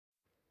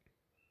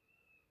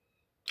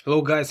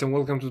Hello guys and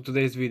welcome to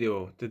today's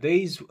video.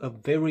 Today is a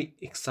very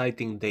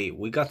exciting day.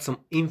 We got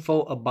some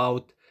info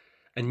about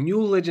a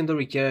new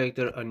legendary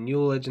character, a new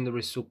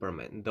legendary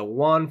Superman. The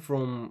one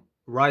from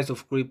Rise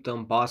of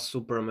Krypton, Boss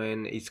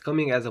Superman, is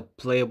coming as a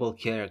playable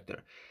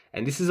character.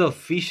 And this is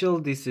official,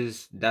 this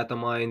is data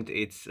mined,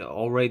 it's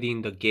already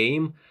in the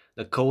game.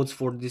 The codes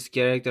for this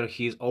character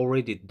he's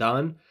already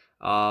done.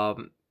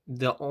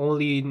 The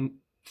only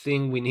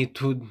thing we need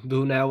to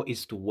do now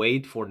is to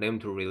wait for them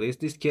to release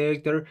this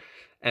character.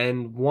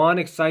 And one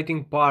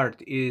exciting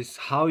part is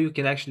how you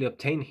can actually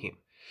obtain him.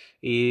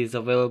 He is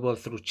available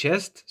through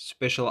chest,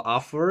 special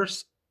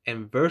offers,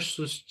 and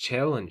versus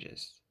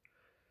challenges.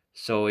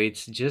 So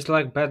it's just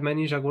like Batman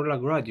Ninja Gorilla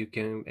Grodd, you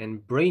can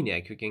and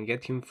Brainiac, you can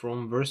get him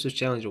from versus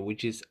challenger,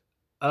 which is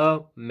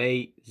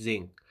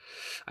amazing.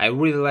 I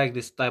really like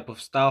this type of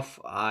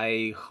stuff.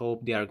 I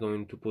hope they are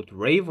going to put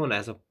Raven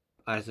as a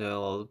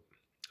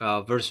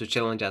versus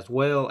challenge as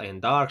well,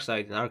 and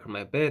Darkseid and Arkham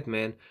Knight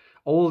Batman,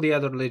 all the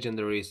other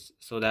legendaries,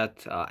 so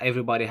that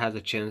everybody has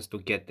a chance to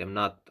get them,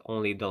 not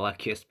only the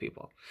luckiest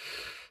people.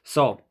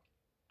 So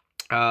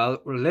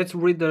let's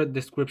read the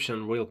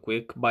description real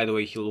quick. By the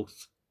way, he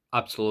looks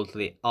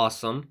absolutely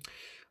awesome.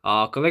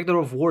 Collector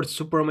of Words,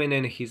 Superman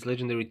and his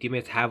legendary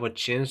teammates have a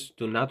chance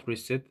to not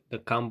reset the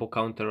combo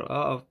counter.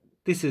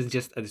 This is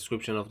just a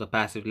description of the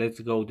passive.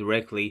 Let's go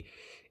directly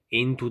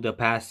into the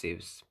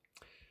passives.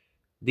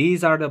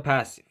 These are the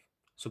passive.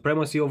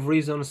 Supremacy of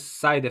Reason,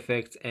 side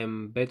effects,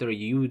 and better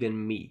you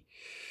than me.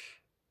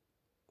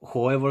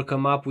 Whoever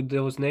come up with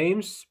those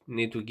names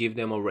need to give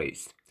them a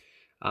raise.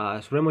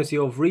 Supremacy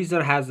of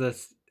Reason has a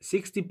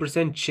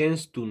 60%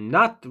 chance to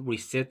not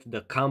reset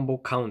the combo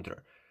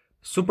counter.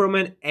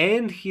 Superman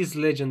and his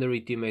legendary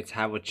teammates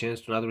have a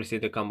chance to not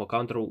reset the combo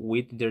counter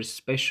with their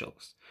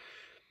specials.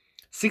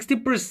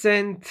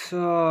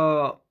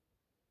 60%,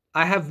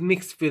 I have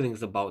mixed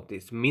feelings about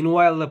this.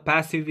 Meanwhile, the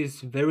passive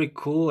is very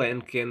cool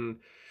and can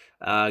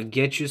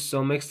get you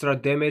some extra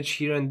damage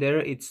here and there.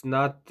 It's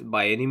not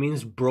by any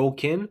means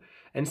broken,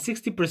 and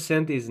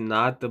 60% is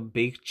not a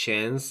big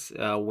chance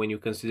when you're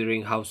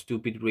considering how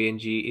stupid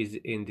RNG is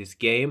in this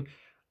game.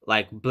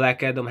 Like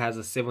Black Adam has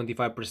a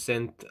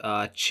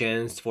 75%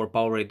 chance for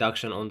power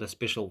reduction on the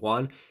special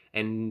one,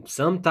 and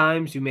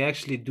sometimes you may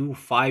actually do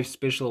 5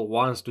 special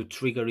ones to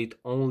trigger it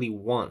only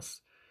once.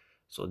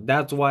 So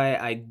that's why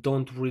I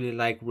don't really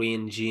like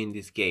RNG in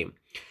this game.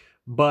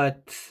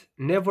 But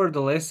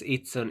nevertheless,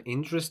 it's an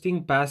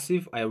interesting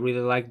passive. I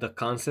really like the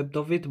concept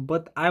of it,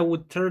 but I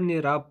would turn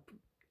it up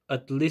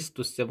at least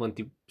to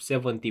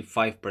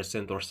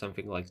 75% or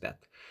something like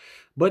that.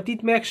 But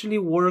it may actually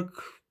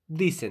work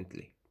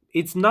decently.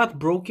 It's not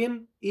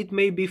broken, it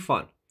may be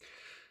fun.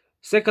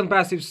 Second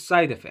passive,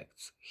 side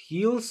effects.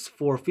 Heals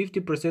for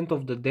 50%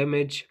 of the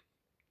damage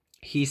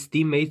his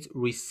teammates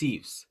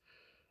receives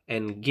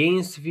and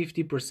gains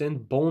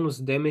 50% bonus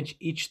damage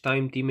each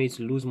time teammates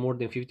lose more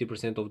than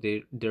 50% of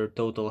their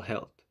total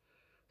health.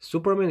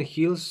 Superman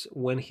heals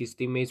when his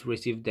teammates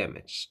receive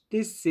damage.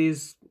 This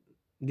is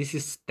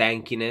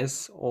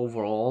tankiness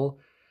overall,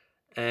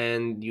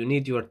 and you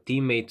need your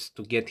teammates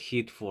to get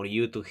hit for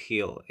you to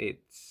heal.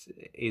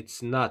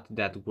 It's not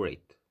that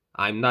great.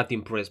 I'm not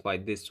impressed by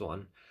this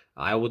one.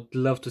 I would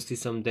love to see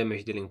some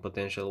damage dealing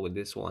potential with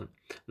this one,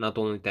 not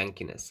only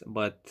tankiness.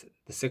 But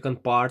the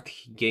second part,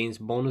 he gains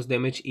bonus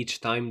damage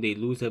each time they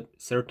lose a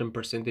certain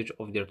percentage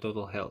of their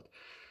total health.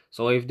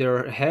 So if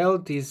their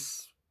health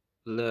gets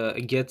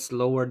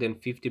lower than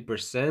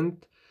 50%,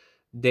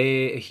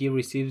 he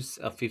receives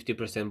a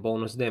 50%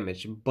 bonus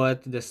damage.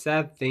 But the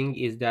sad thing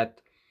is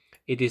that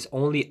it is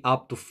only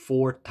up to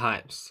 4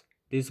 times.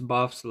 These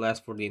buffs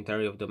last for the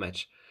entirety of the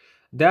match.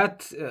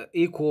 That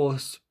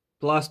equals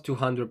plus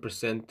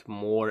 200%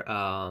 more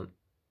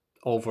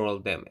overall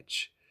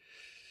damage.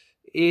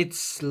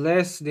 It's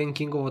less than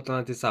King of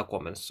Atlantis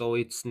Aquaman, so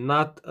it's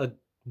not a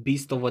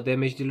beast of a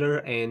damage dealer,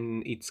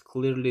 and it's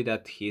clearly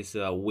that he's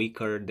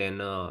weaker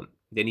than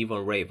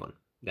even Raven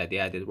that they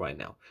added right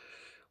now,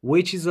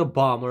 which is a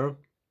bummer,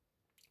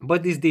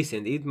 but it's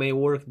decent. It may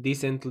work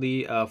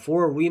decently.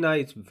 For Arena,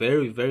 it's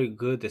very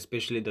good,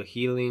 especially the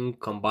healing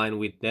combined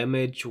with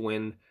damage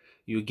when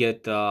you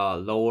get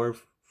lower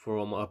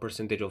from a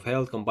percentage of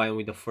health combined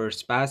with the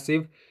first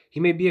passive. He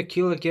may be a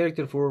killer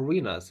character for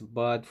arenas,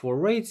 but for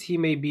raids he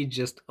may be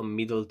just a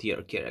middle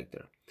tier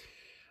character.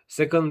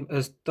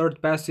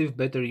 Third passive,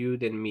 Better You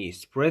Than Me,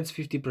 spreads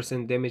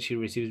 50% damage he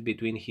receives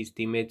between his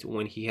teammates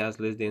when he has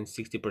less than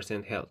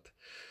 60% health.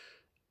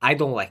 I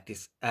don't like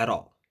this at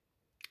all.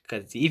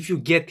 Because if you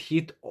get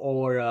hit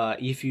or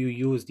if you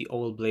use the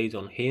old blades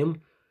on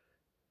him,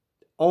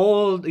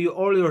 all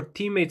your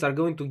teammates are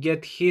going to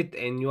get hit,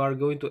 and you are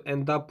going to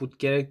end up with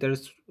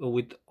characters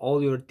with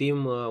all your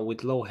team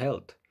with low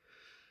health,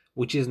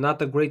 which is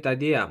not a great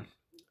idea.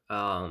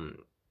 Um,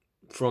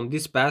 from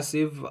this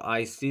passive,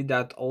 I see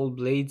that all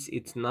blades,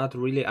 it's not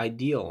really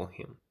ideal on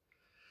him.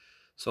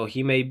 So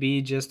he may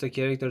be just a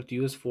character to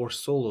use for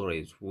solo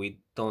raids. We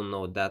don't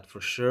know that for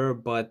sure,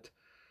 but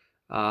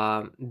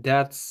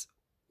that's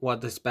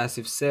what this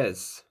passive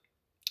says.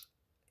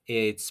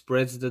 it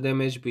spreads the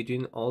damage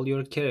between all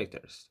your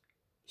characters.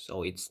 So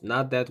it's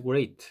not that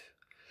great.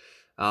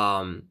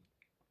 Um,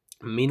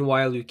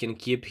 Meanwhile, you can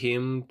keep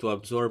him to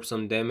absorb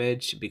some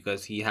damage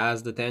because he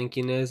has the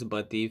tankiness,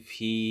 but if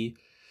he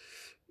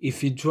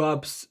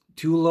drops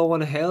too low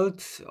on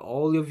health,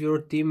 all of your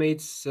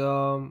teammates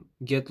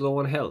get low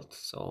on health.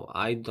 So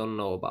I don't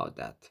know about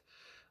that.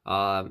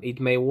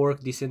 It may work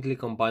decently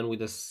combined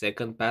with a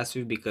second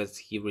passive because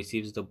he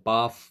receives the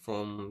buff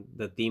from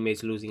the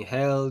teammates losing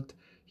health.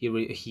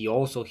 He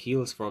also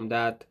heals from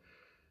that,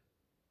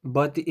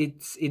 but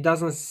it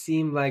doesn't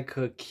seem like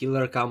a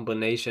killer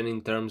combination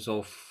in terms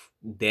of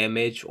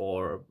damage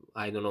or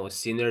I don't know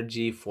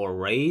synergy for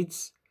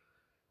raids.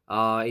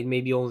 It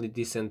may be only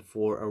decent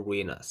for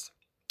arenas.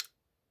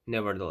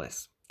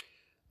 Nevertheless,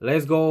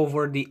 let's go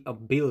over the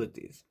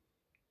abilities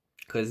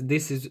because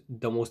this is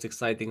the most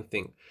exciting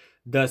thing.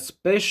 The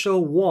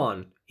special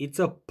one, it's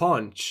a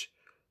punch,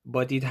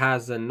 but it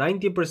has a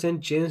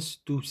 90% chance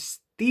to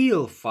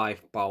steal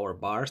 5 power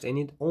bars and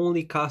it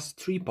only costs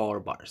 3 power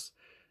bars.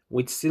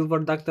 With Silver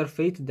Doctor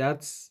Fate,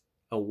 that's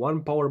a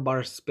 1 power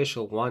bar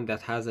special one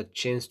that has a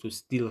chance to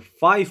steal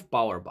 5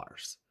 power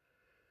bars.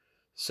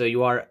 So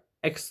you are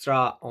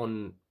extra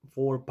on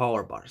 4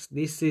 power bars.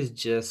 This is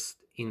just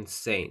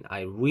insane.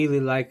 I really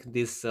like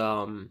this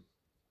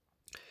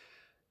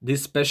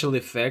special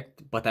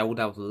effect, but I would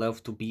have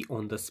loved to be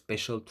on the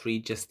special tree.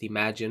 Just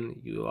imagine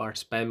you are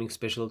spamming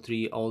special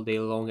tree all day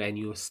long and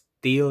you're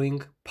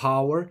stealing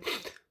power.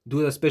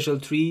 Do the special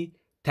tree,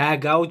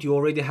 tag out, you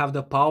already have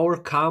the power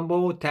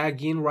combo,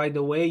 tag in right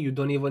away. You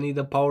don't even need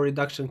a power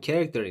reduction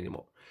character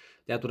anymore.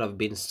 That would have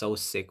been so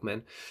sick,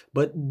 man.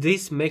 But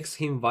this makes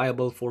him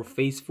viable for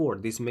phase 4.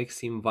 This makes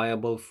him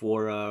viable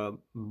for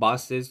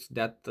bosses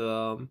that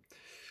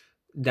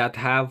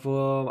have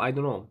I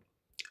don't know,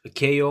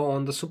 KO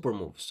on the super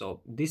move.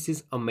 So this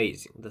is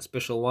amazing. The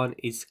special one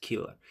is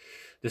killer.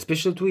 The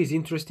special 2 is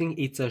interesting.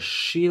 It's a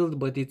shield,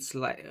 but it's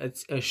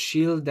a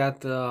shield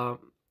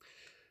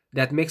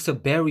that makes a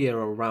barrier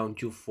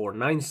around you for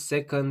 9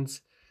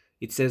 seconds.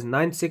 It says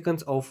 9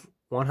 seconds of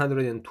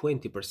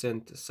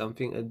 120%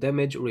 something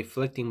damage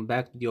reflecting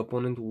back to the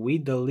opponent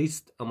with the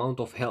least amount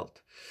of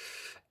health.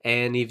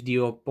 And if the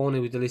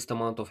opponent with the least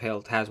amount of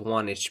health has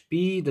 1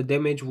 HP, the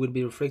damage will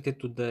be reflected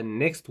to the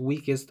next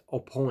weakest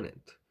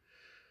opponent.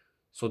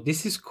 So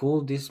this is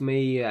cool. This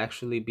may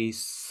actually be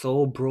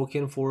so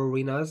broken for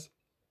arenas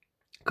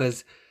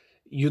because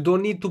you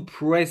don't need to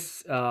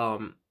press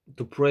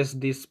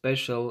this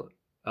special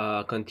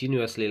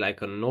continuously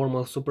like a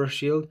normal super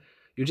shield.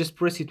 You just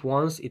press it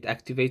once, it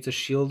activates a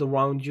shield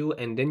around you,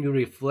 and then you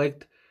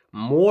reflect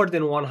more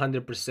than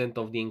 100%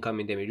 of the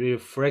incoming damage. You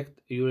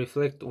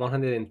reflect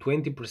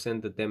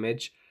 120% the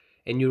damage,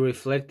 and you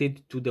reflect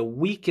it to the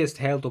weakest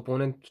health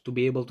opponent to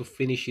be able to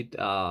finish it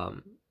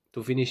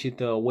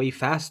way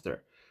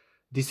faster.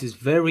 This is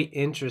very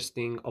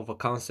interesting of a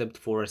concept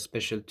for a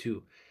special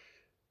 2.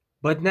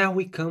 But now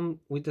we come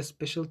with the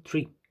special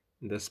 3.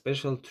 The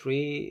special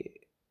 3,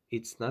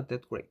 it's not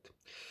that great.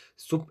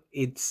 So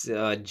it's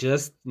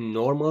just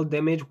normal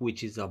damage,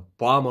 which is a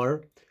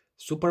bummer.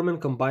 Superman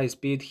combines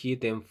speed,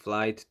 hit, and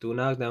flight to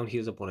knock down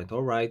his opponent.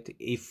 Alright,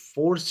 if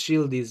Force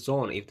Shield is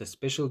on, if the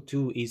special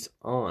 2 is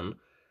on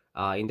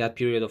in that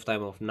period of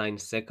time of 9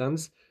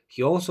 seconds,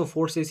 he also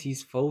forces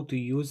his foe to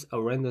use a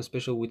random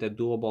special with a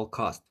doable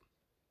cost.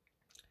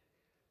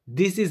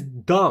 This is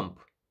dumb.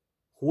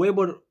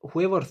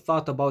 Whoever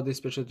thought about this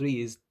special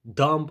 3 is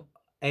dumb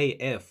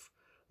AF.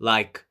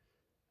 Like,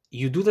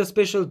 you do the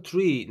special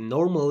 3,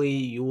 normally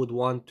you would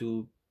want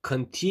to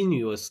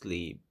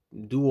continuously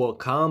do a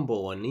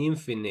combo, an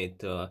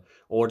infinite,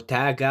 or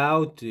tag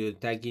out,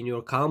 tag in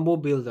your combo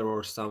builder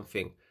or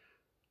something.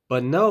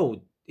 But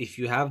no, if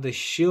you have the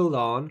shield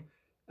on,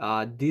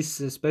 this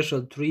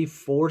special 3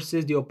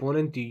 forces the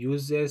opponent to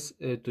use a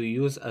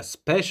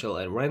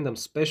random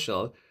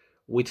special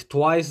with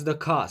twice the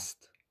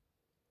cost,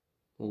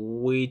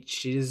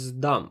 which is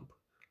dumb.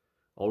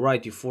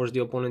 Alright, you force the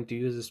opponent to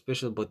use a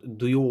special, but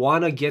do you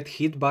wanna get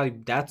hit by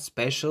that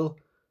special?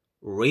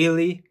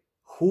 Really?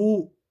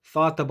 Who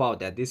thought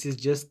about that? This is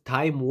just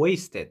time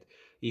wasted.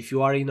 If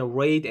you are in a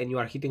raid and you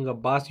are hitting a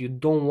boss, you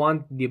don't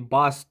want the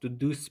boss to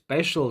do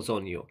specials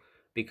on you,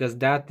 because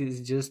that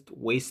is just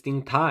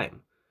wasting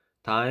time.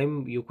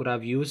 Time you could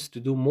have used to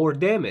do more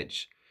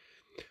damage.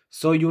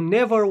 So you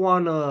never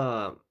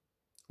wanna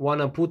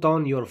put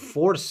on your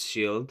force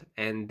shield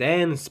and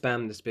then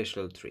spam the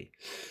special 3.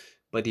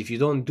 But if you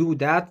don't do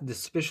that, the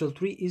special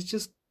 3 is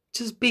just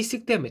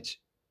basic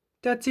damage.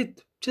 That's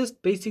it.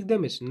 Just basic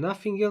damage.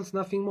 Nothing else,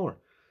 nothing more.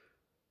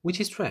 Which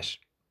is trash.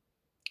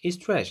 It's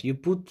trash. You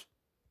put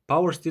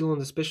power steal on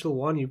the special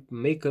 1, you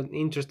make an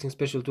interesting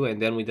special 2,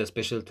 and then with the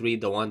special 3,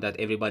 the one that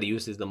everybody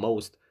uses the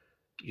most,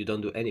 you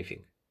don't do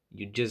anything.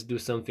 You just do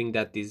something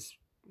that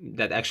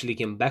actually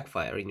can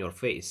backfire in your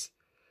face.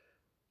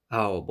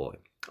 Oh boy.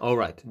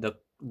 Alright,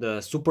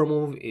 the super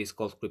move is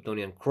called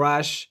Kryptonian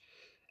Crash,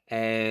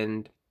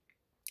 and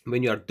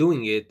when you are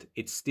doing it,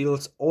 it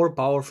steals all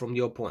power from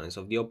the opponent.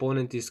 So if the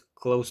opponent is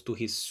close to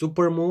his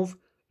super move,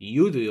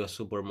 you do your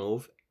super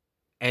move,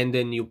 and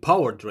then you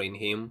power drain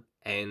him,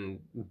 and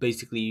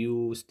basically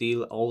you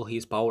steal all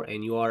his power,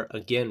 and you are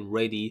again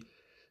ready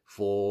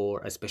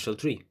for a special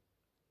tree.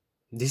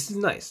 This is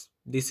nice.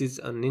 This is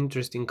an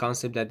interesting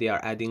concept that they are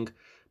adding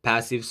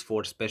passives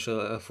for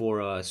special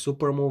for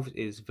super moves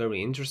is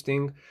very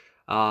interesting.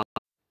 Uh,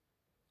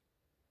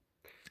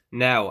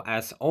 Now,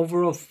 as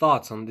overall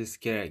thoughts on this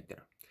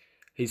character,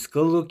 he's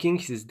cool looking.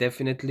 He's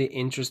definitely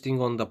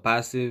interesting on the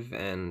passive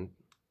and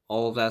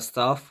all of that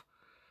stuff.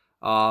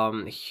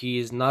 He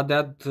is not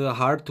that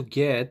hard to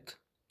get,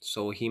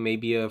 so he may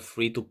be a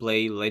free to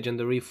play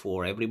legendary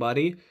for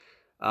everybody.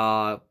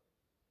 Uh,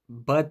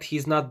 but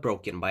he's not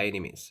broken by any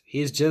means.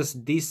 He's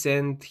just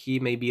decent. He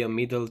may be a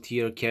middle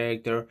tier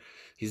character.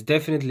 He's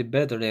definitely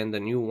better than the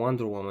new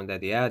Wonder Woman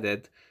that they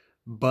added,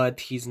 but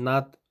he's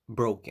not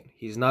broken.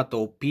 He's not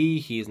OP.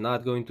 He's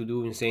not going to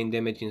do insane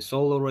damage in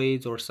solo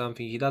raids or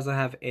something. He doesn't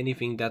have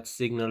anything that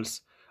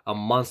signals a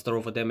monster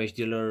of a damage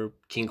dealer,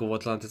 King of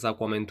Atlantis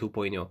Aquaman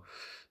 2.0.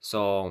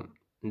 So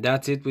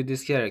that's it with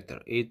this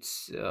character.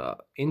 It's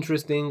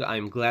interesting.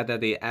 I'm glad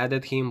that they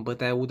added him,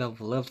 but I would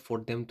have loved for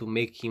them to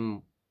make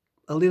him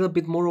a little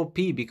bit more OP,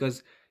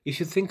 because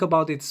if you think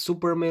about it,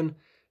 Superman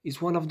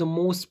is one of the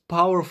most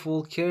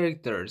powerful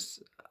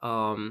characters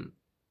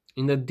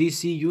in the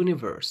DC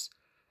universe,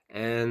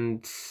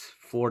 and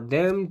for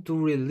them to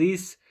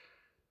release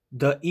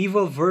the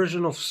evil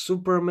version of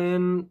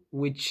Superman,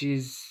 which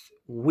is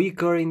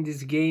weaker in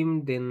this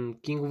game than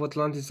King of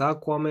Atlantis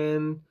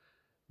Aquaman,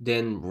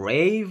 than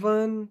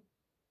Raven,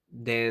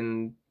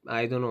 than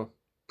I don't know,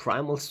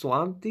 Primal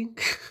Swamp Thing.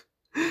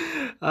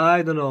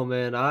 I don't know,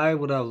 man. I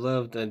would have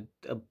loved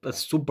a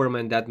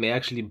Superman that may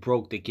actually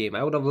broke the game.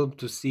 I would have loved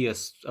to see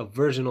a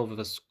version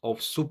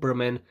of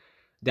Superman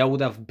that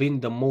would have been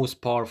the most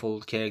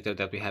powerful character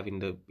that we have in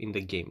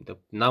the game, the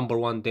number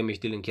one damage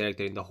dealing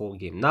character in the whole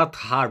game. Not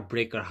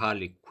Heartbreaker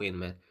Harley Quinn,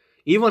 man.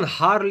 Even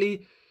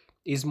Harley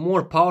is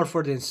more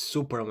powerful than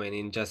Superman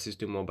in Justice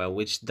 2 Mobile,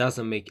 which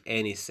doesn't make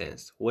any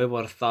sense.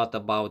 Whoever thought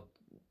about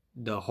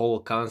the whole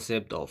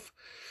concept of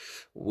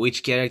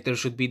which character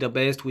should be the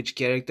best, which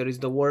character is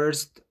the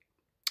worst,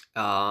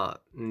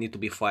 need to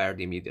be fired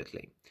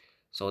immediately.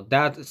 So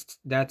that's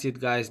it,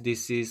 guys.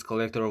 This is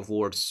Collector of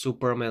Words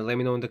Superman. Let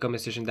me know in the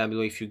comment section down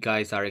below if you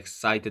guys are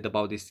excited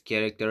about this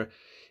character,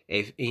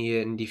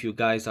 and if you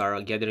guys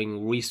are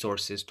gathering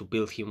resources to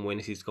build him when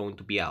he's going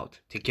to be out.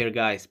 Take care,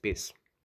 guys. Peace.